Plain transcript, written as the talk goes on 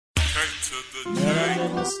Man, I'm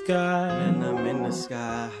in the sky. Man, I'm in the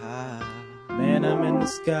sky high. Man, I'm in the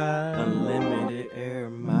sky. Unlimited air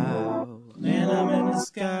miles. Man, I'm in the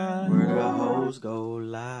sky. Where the hoes go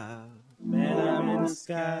live. Man, I'm in the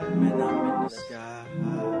sky. Man, I'm in the sky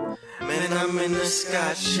high. Man, I'm in the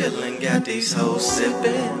sky chillin', got these hoes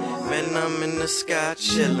sippin'. Man, I'm in the sky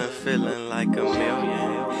chillin', feelin' like a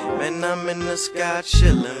million. Man, I'm in the sky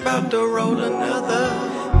chillin', bout to roll another.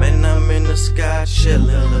 Man, I'm in the sky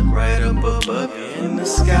chillin', look right up above you. In the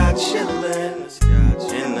sky chillin',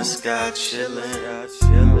 in the sky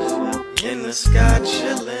chillin', in the sky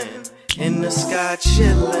chillin', in the sky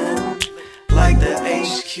chillin', like the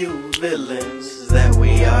HQ villains that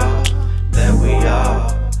we are, that we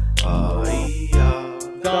are. Oh, yeah.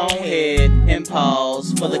 Go ahead and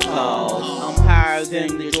pause for the cause. I'm higher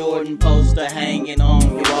than the Jordan poster hanging on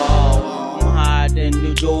your wall. I'm higher than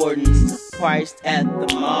New Jordans priced at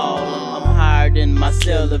the mall. I'm higher than my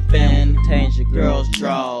cellophane contains your girl's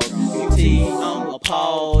drawers. You see, I'm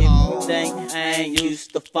appalled. You think I ain't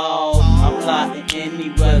used to fall. I'm plotting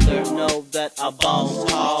any weather, know that I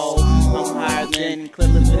boss tall. I'm higher than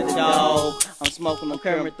Clifford the dog. I'm smoking on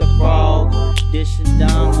Kermit the Frog. Dishing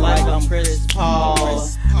down like I'm Chris Paul.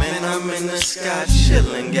 Man, I'm in the sky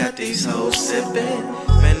chillin', got these hoes sippin'.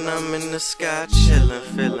 Man, I'm in the sky chillin',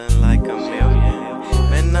 feelin' like a million.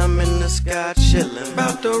 Man, I'm in the sky chillin',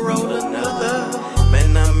 bout to roll another.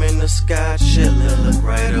 Man, I'm in the sky chillin', look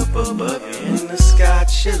right up above you. In the sky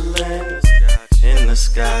chillin', in the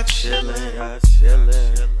sky chillin',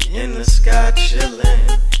 in the sky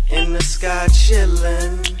chillin', in the sky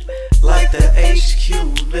chillin', like the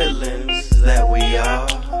HQ villains that we are,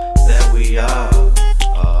 that we are.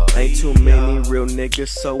 Ain't too many real niggas,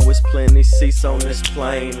 so it's plenty seats on this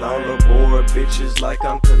plane. All aboard bitches like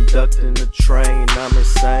I'm conducting a train. I'm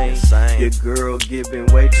insane. Your girl giving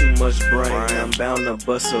way too much brain. I'm bound to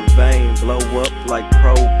bust a vein, blow up like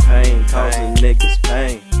propane, causing niggas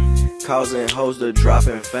pain, causing hoes to drop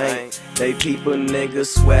and faint. They peep a nigga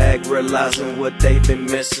swag, realizing what they been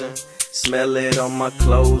missing. Smell it on my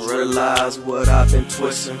clothes, realize what I've been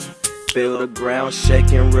twisting. Feel the ground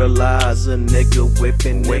shaking, realize a nigga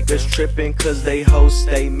whipping. Niggas tripping cause they hoes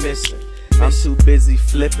stay missing. I'm too busy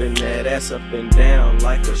flipping that ass up and down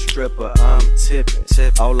like a stripper, I'm tipping.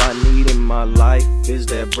 All I need in my life is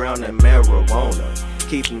that brown and marijuana.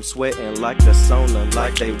 Keep them sweating like a sauna,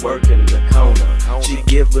 like they working the corner. She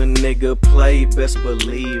give a nigga play, best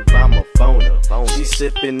believe I'm a phoner. She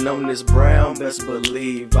sipping on this brown, best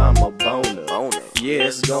believe I'm a boner. Yeah,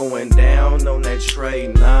 it's going down on that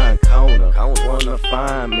Trade 9 corner. Wanna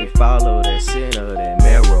find me, follow that shit.